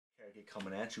Reggae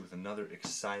coming at you with another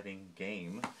exciting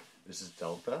game. This is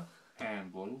Delta.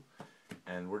 And Blue.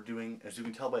 And we're doing, as you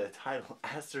can tell by the title,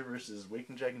 Aster versus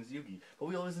Waking Dragon's Yugi. But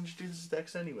we always introduce this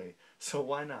decks anyway, so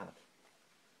why not?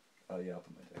 Oh yeah, I'll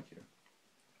put my deck here.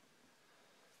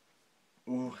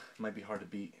 Ooh, might be hard to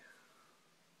beat.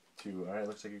 Alright,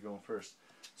 looks like you're going first.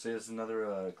 So it's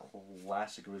another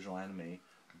classic original anime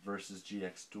versus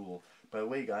GX Duel. By the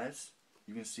way, guys,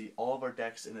 you can see all of our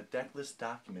decks in a deck list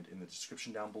document in the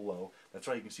description down below. That's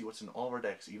right, you can see what's in all of our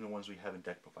decks, even the ones we haven't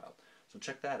deck profiled. So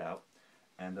check that out.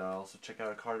 And also check out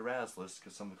our card Raz list,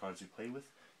 because some of the cards we play with,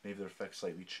 maybe their effects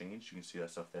slightly changed. You can see that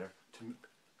stuff there.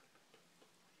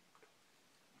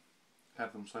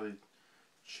 Have them slightly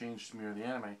changed to mirror the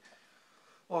anime.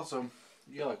 Also,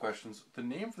 you got a lot of questions. The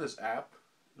name for this app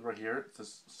is right here. It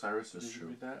says Cyrus. That's true.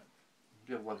 Read that?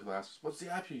 You have a lot of glasses. What's the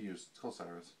app you use? It's called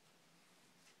Cyrus.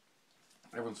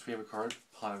 Everyone's favorite card,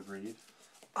 Pot of Greed.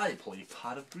 I play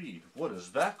Pot of Greed. What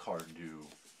does that card do?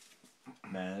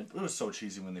 Man, it was so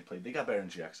cheesy when they played. They got better in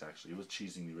GX, actually. It was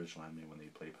cheesy in the original anime when they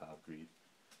played Pot of Greed.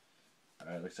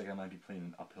 Alright, looks like I might be playing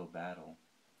an uphill battle.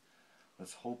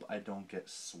 Let's hope I don't get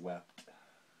swept.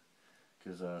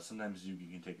 Because sometimes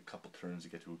Yugi can take a couple turns to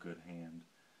get to a good hand.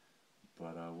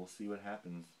 But we'll see what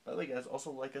happens. By the way, guys,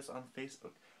 also like us on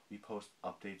Facebook. We post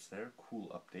updates there, cool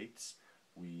updates.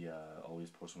 We always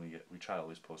post when we try to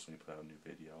always post when we put out a new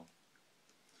video.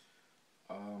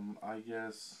 I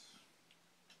guess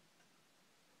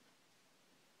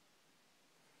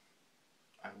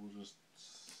I will just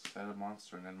set a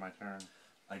monster and end my turn.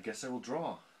 I guess I will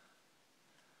draw.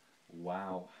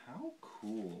 Wow, how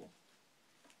cool.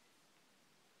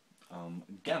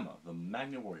 Gamma, the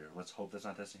Magna Warrior. Let's hope that's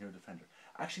not Destined Hero Defender.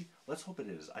 Actually, let's hope it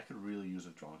is. I could really use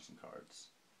it drawing some cards.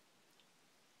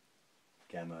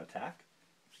 Gamma attack.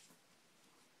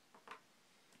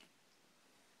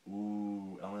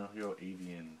 Ooh, Elemental Hero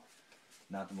Avian.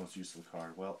 Not the most useful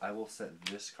card. Well, I will set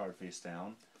this card face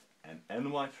down and end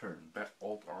my turn. Bet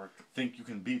Alt Art. Think you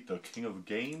can beat the King of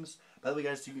Games? By the way,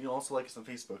 guys, you can also like us on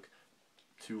Facebook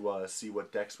to see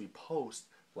what decks we post.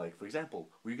 Like, for example,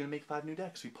 we're going to make 5 new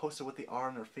decks. We posted what they are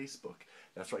on our Facebook.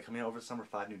 That's right, coming out over the summer,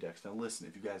 5 new decks. Now listen,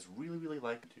 if you guys really, really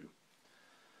like to,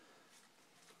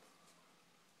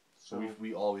 so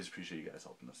we always appreciate you guys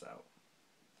helping us out.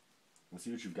 Let's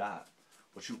see what you got.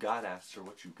 What you got, Aster?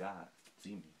 What you got?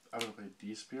 See me. I'm going to play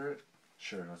D-Spirit.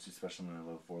 Sure, let's do special in a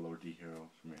level 4 lower D hero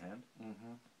from your hand.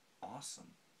 Mm-hmm.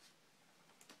 Awesome.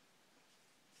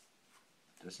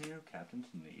 Destined Hero Captain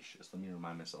Tenacious. Let me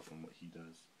remind myself on what he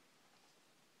does.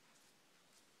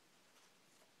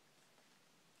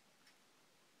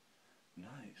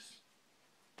 Nice.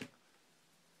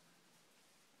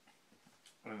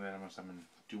 And then I'm going to summon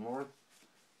Duel.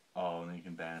 Oh, and then you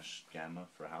can banish Gamma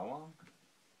for how long?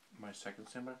 My second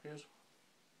standby phase.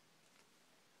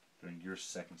 During your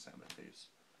second standby phase.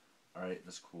 Alright,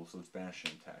 that's cool. So it's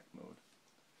banishing attack mode.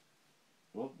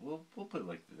 We'll put it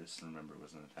like this and remember it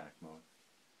was an attack mode.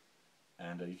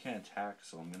 And you can't attack,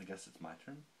 so I'm going to guess it's my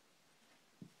turn.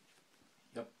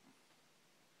 Yep.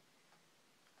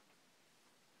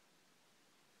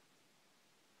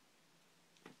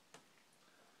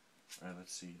 Alright,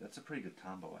 let's see. That's a pretty good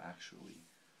combo, actually.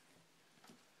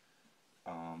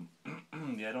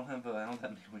 Yeah, I don't have that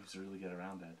many ways to really get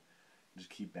around that. Just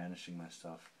keep banishing my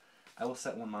stuff. I will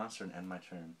set one monster and end my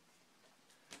turn.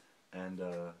 And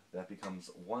that becomes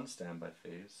one standby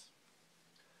phase.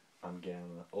 I'm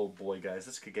Gamma. Oh boy, guys,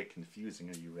 this could get confusing.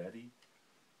 Are you ready?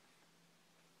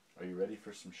 Are you ready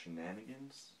for some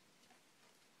shenanigans?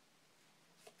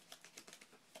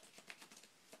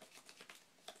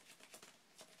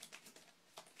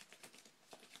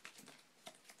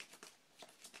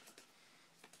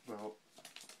 Well,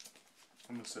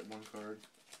 I'm going to set one card.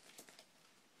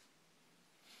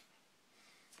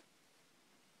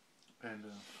 And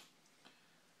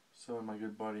so my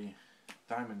good buddy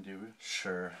Diamond Dude.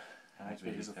 Sure.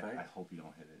 Activate his effect. I hope you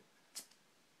don't hit it.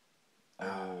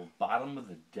 Oh, bottom of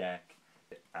the deck.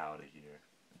 Get out of here.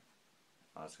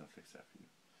 I was going to fix that for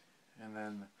you. And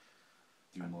then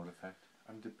Duel mode effect.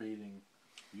 I'm debating.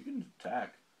 You can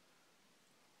attack.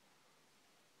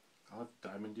 I'll have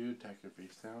Diamond Dude attack your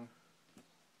face down.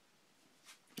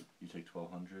 You take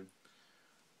 1200.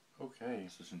 Okay.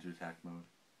 Switch into attack mode.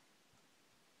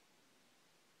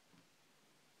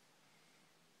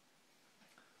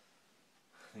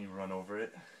 And you run over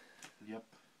it. Yep.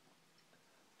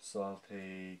 So I'll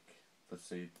take, let's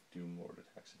say, Doom Lord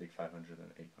attacks. I take 500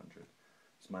 and 800.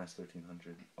 It's minus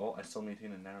 1300. Oh, I still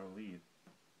maintain a narrow lead.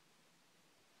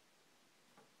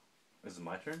 Is it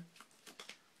my turn?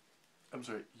 I'm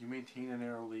sorry, you maintain a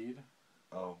narrow lead?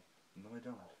 Oh, no I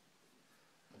don't.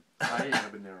 I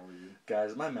have a narrow lead.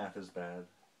 Guys, my math is bad.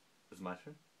 Is it my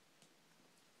turn?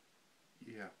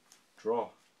 Yeah. Draw.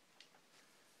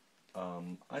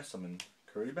 I summon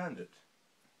Curry Bandit.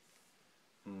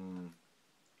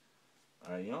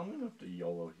 Alright, you know, I'm gonna have to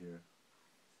YOLO here.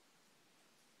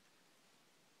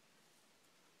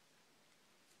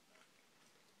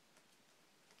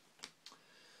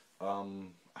 I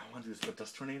want to do this with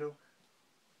Dust Tornado.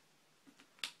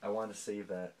 I want to save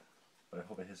that, but I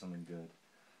hope I hit something good.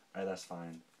 Alright, that's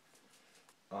fine.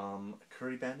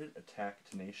 Curry Bandit, attack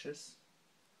Tenacious.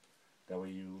 That way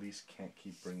you at least can't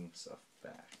keep bringing stuff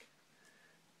back.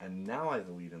 And now I have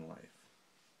the lead in life.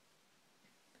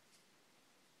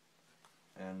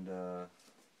 And,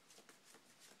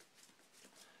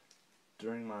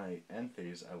 during my end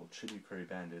phase, I will tribute Curry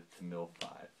Bandit to mill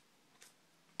 5.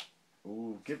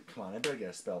 Ooh, come on, I better get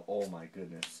a spell. Oh my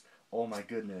goodness. Oh my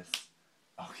goodness.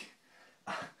 Okay.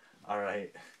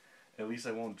 Alright. At least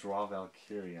I won't draw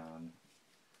Valkyrion.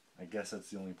 I guess that's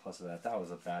the only plus of that. That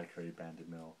was a bad Curry Bandit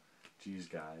mill. Jeez,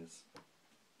 guys.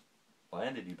 Well,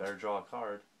 ended. You better draw a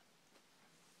card.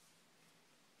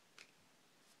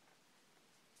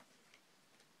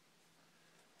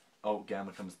 Oh,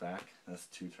 Gamma comes back. That's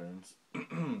 2 turns.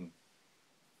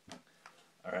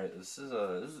 Alright, this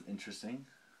is interesting.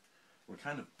 We're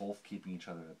kind of both keeping each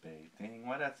other at bay. Dang,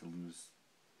 why'd I have to lose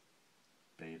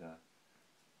Beta?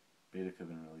 Beta could have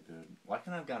been really good. Why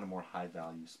can't I have gotten a more high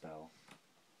value spell?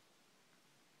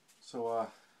 So,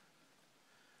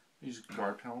 use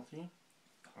guard penalty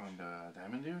on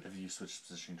Diamond Dude. If you switch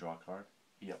position, draw a card?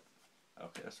 Yep.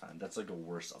 Okay, that's fine. That's like a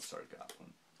worse Upstart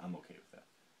Goblin. I'm okay with that.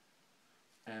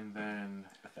 And then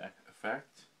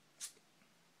Effect.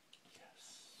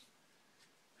 Yes.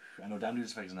 I know Diamond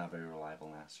Dude's effect is not very reliable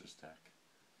in Aster's deck.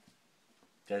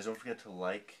 Guys, don't forget to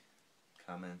like,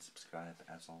 comment, subscribe,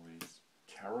 as always.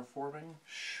 Terraforming.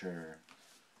 Sure.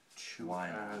 To Why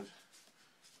add not?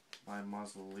 my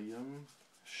Mausoleum.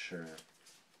 Sure.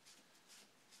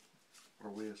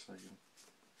 Or wait a second.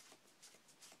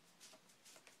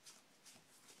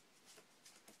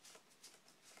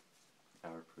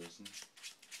 Our prison.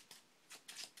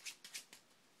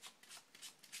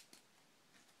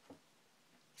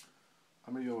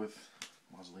 I'm gonna go with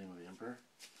Mausoleum of the Emperor.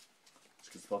 It's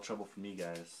good spell trouble for me,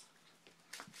 guys.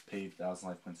 Pay 1,000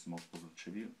 life points to multiples of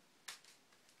tribute.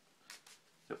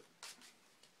 Yep.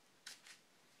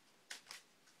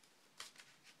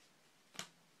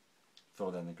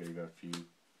 Throw that in the graveyard for you.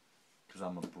 Because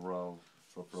I'm a bro.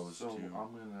 So bros So too.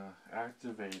 I'm gonna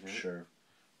activate it. Sure.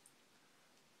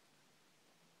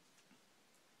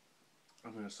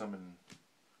 I'm gonna summon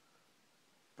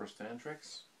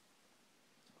Burstantrix.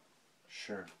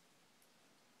 Sure.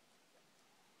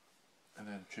 And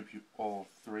then tribute all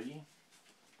 3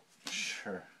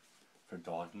 Sure. For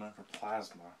Dogma? for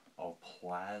Plasma. Oh,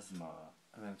 Plasma.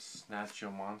 And then snatch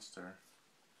your monster.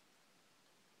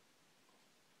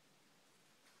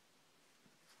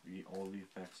 Read all the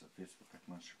effects of physical effect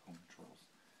monster opponent controls.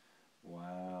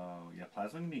 Wow. Yeah,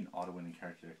 Plasma can be an auto-winning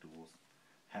character deck duels.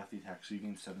 Half the attack, so you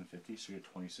gain 750, so you get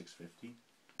 2650.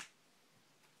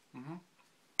 Mm-hmm.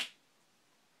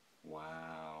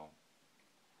 Wow.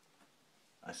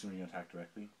 I assume you're going to attack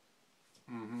directly?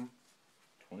 Mm-hmm.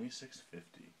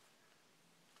 2650.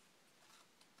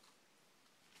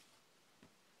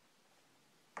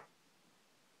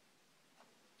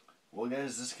 Well,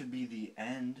 guys, this could be the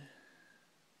end.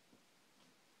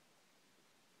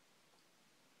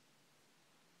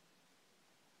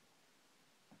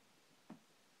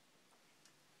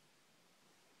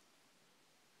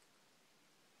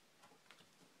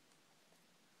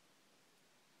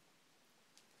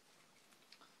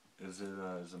 Is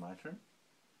it my turn?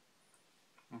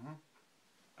 Mm-hmm.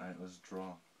 Alright, let's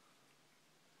draw.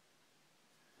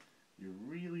 You're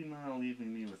really not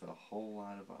leaving me with a whole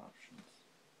lot of options.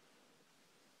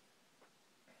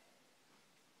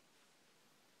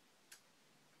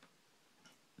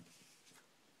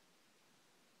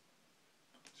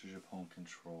 So your opponent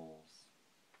controls.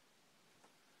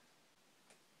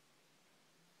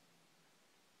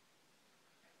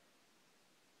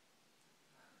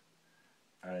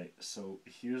 Alright, so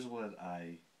here's what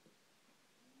I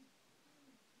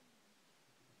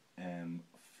am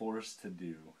forced to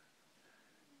do.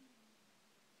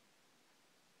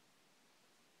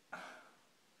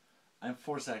 I'm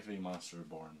forced to activate Monster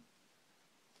Reborn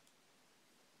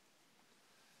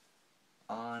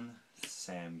on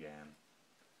Samgan,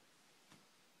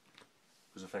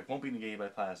 whose effect won't be negated by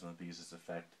Plasma because its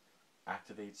effect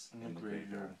activates in the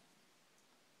graveyard.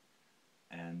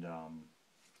 And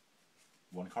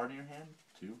 1 card in your hand?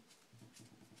 2?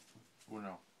 Oh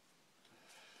no.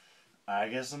 I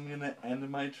guess I'm gonna end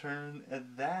my turn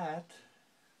at that.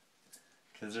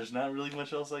 Because there's not really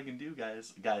much else I can do,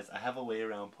 guys. Guys, I have a way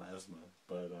around Plasma,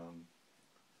 but I'm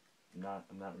not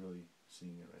really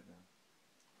seeing it right now.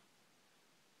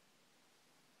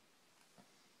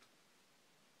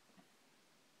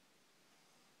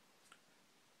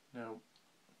 Now,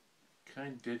 can I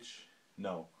ditch?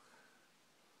 No.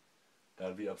 That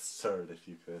would be absurd if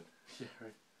you could. Yeah,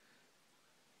 right.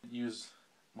 Use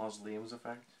Mausoleum's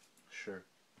effect Sure.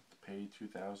 to pay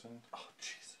 2,000 Oh,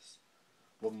 Jesus.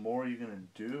 What more are you gonna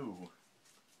do?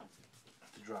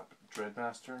 to drop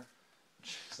Dreadmaster.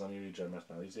 Jeez, let me read Dreadmaster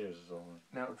now. These ears is all.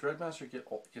 Now, Dreadmaster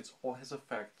gets all his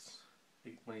effects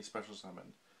when he's special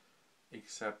summoned,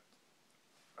 except,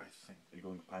 I think. You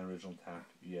can combine original attack.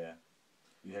 Yeah.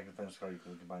 You can defend this card, you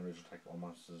can combine original attack with all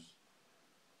monsters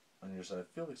on your side.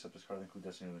 Field except this card include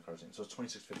Destiny in the card's name. So it's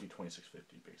 2650,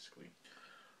 2650 basically.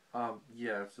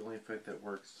 Yeah, it's the only effect that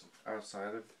works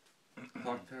outside of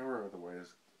Clock Tower,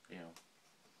 otherwise, you know.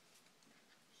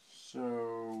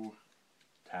 So,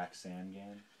 Attack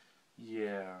Sandgan.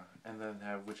 yeah, and then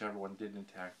have whichever one didn't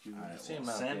attack you. Alright, The same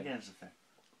well, amount. Of Sandgan's effect.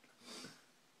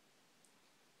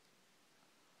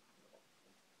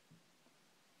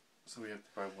 So we have to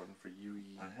buy one for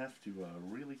Yugi. I have to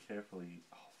really carefully.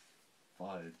 Oh,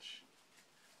 fudge.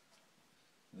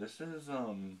 This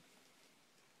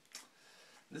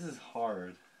is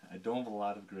hard. I don't have a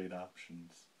lot of great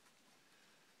options.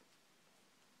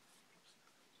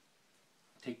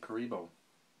 Take Karibo.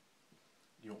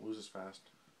 You won't lose as fast.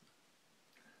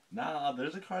 Nah,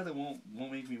 there's a card that won't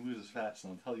make me lose as fast,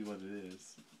 and I'll tell you what it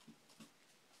is.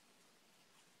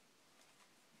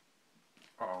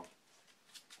 Uh-oh.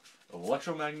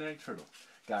 Electromagnetic Turtle.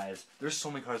 Guys, there's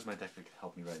so many cards in my deck that could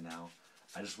help me right now.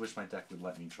 I just wish my deck would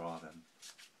let me draw them.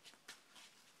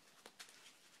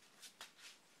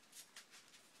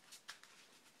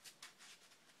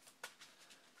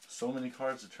 So many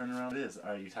cards to turn around it is.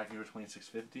 Alright, you attacking for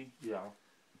 2650? Yeah.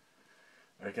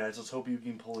 Alright guys, let's hope you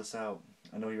can pull this out.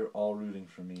 I know you're all rooting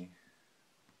for me.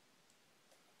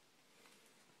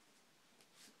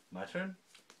 My turn?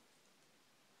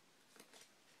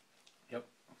 Yep.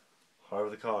 Heart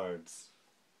of the cards.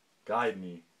 Guide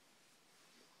me.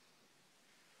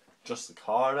 Just the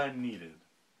card I needed.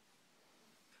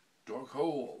 Dark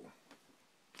Hole.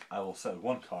 I will set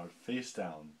one card face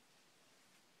down.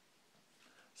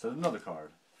 Set another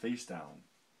card face down.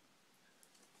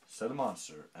 Set a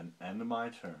monster and end my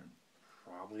turn.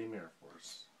 Probably Mirror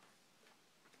Force.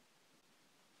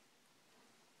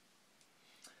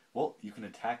 Well, you can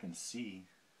attack and see.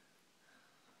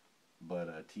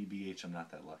 But TBH, I'm not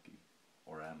that lucky.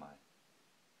 Or am I?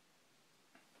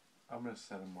 I'm going to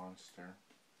set a monster.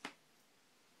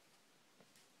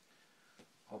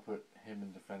 I'll put him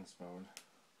in defense mode.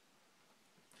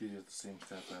 He does the same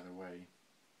stats either way.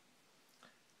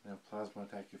 And have Plasma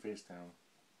attack you face down.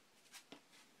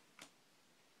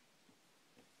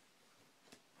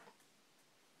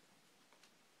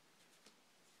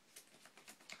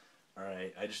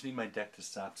 Alright, I just need my deck to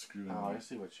stop screwing Oh, me. I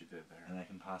see what you did there. And I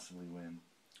can possibly win.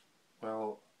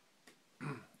 Well,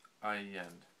 I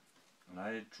end. And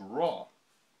I draw.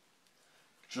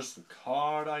 Just the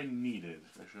card I needed.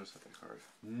 I should have set that card.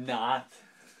 Not.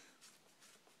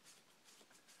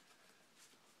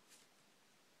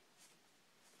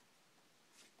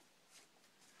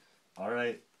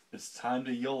 Alright, it's time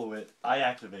to YOLO it. I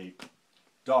activate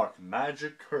Dark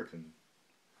Magic Curtain.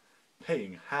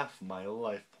 Paying half my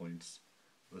life points.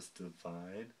 Let's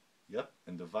divide. Yep,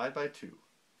 and divide by 2.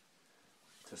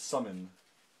 To summon,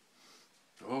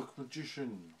 Dark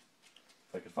Magician.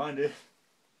 if I can find it,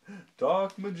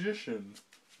 Dark Magician.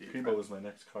 Yeah, Kribo was my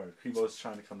next card. Kribo is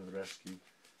trying to come to the rescue.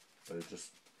 But it just,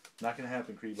 not going to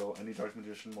happen, Kribo. I need Dark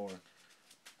Magician more.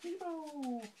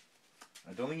 Kribo!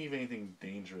 I don't think you have anything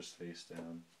dangerous face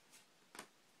down.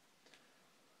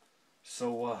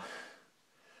 So,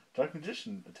 Dark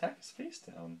Magician, attack his face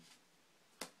down.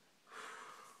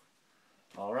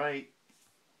 Alright.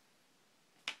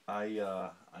 I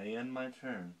end my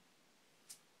turn.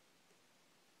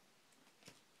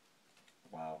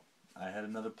 Wow. I had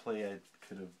another play I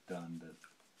could have done that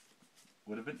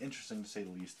would have been interesting to say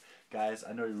the least. Guys,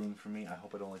 I know you're rooting for me. I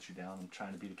hope I don't let you down. I'm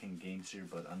trying to be the king of games here,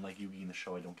 but unlike Yugi in the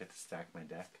show, I don't get to stack my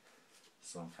deck.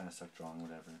 So I'm kind of stuck drawing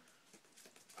whatever.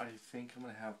 I think I'm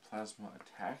going to have Plasma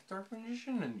attack Dark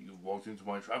Magician, and you walked into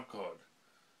my trap card.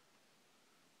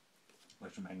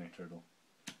 Electromagnetic Turtle.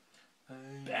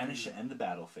 Banish to end the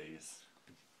battle phase.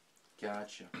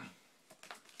 Gotcha.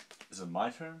 Is it my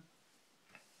turn?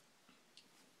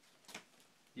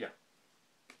 Yeah.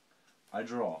 I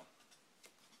draw.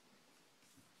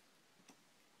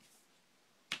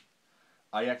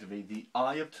 I activate the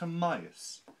Eye of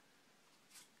Timaeus,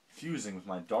 fusing with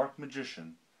my Dark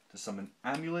Magician to summon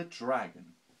Amulet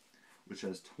Dragon, which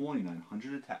has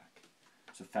 2900 attack.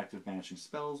 Its effective banishing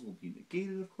spells will be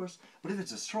negated, of course, but if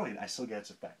it's destroyed, I still get its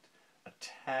effect.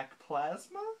 Attack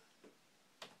Plasma?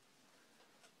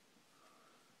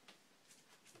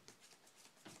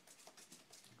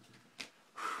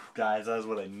 Guys, that is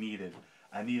what I needed.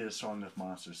 I needed a strong enough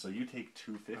monster. So you take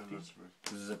 250.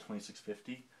 This is at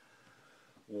 2650.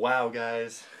 Wow,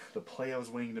 guys, the play I was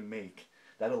waiting to make.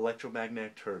 That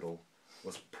electromagnetic turtle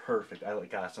was perfect. I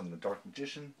got some of the Dark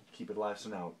Magician, keep it alive. So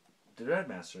now, the Dread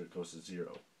Master goes to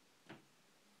 0.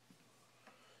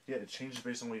 Yeah, it changes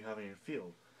based on what you have in your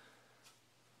field.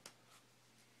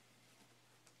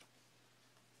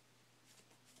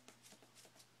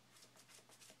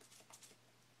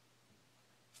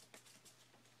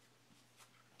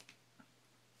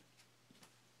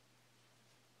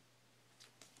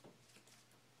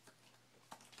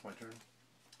 My turn.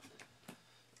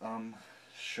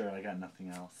 Sure, I got nothing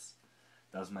else.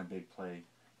 That was my big play.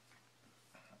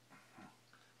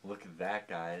 Look at that,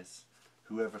 guys.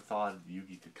 Whoever thought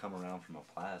Yugi could come around from a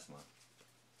plasma?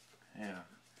 Yeah.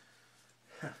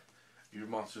 Your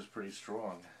monster's pretty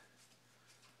strong.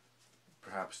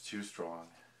 Perhaps too strong.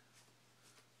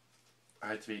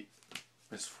 I activate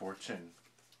Misfortune.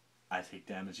 I take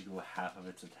damage equal to half of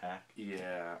its attack.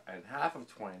 Yeah, and half of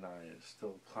 29 is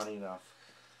still plenty enough.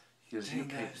 Because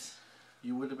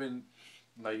you would have been.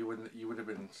 No, you wouldn't. You would have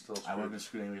been still screwed. I would have been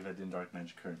screwed anyway if I didn't Dark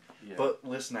Magic Current. Yeah. But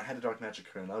listen, I had a Dark Magic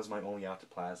Current. That was my only out to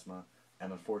Plasma,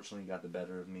 and unfortunately got the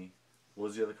better of me. What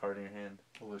was the other card in your hand?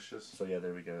 Malicious. So yeah,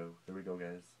 there we go. There we go,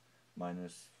 guys.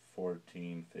 Minus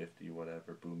 1450,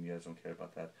 whatever. Boom, you guys don't care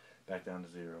about that. Back down to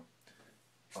 0.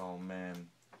 Oh man,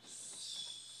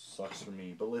 sucks for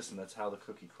me. But listen, that's how the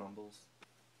cookie crumbles.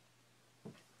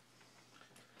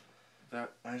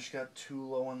 I just got too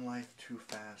low on life too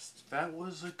fast. That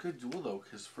was a good duel though,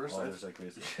 because first there's like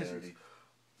raised disparity.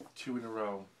 2 in a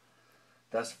row.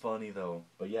 That's funny though.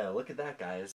 But yeah, look at that, guys.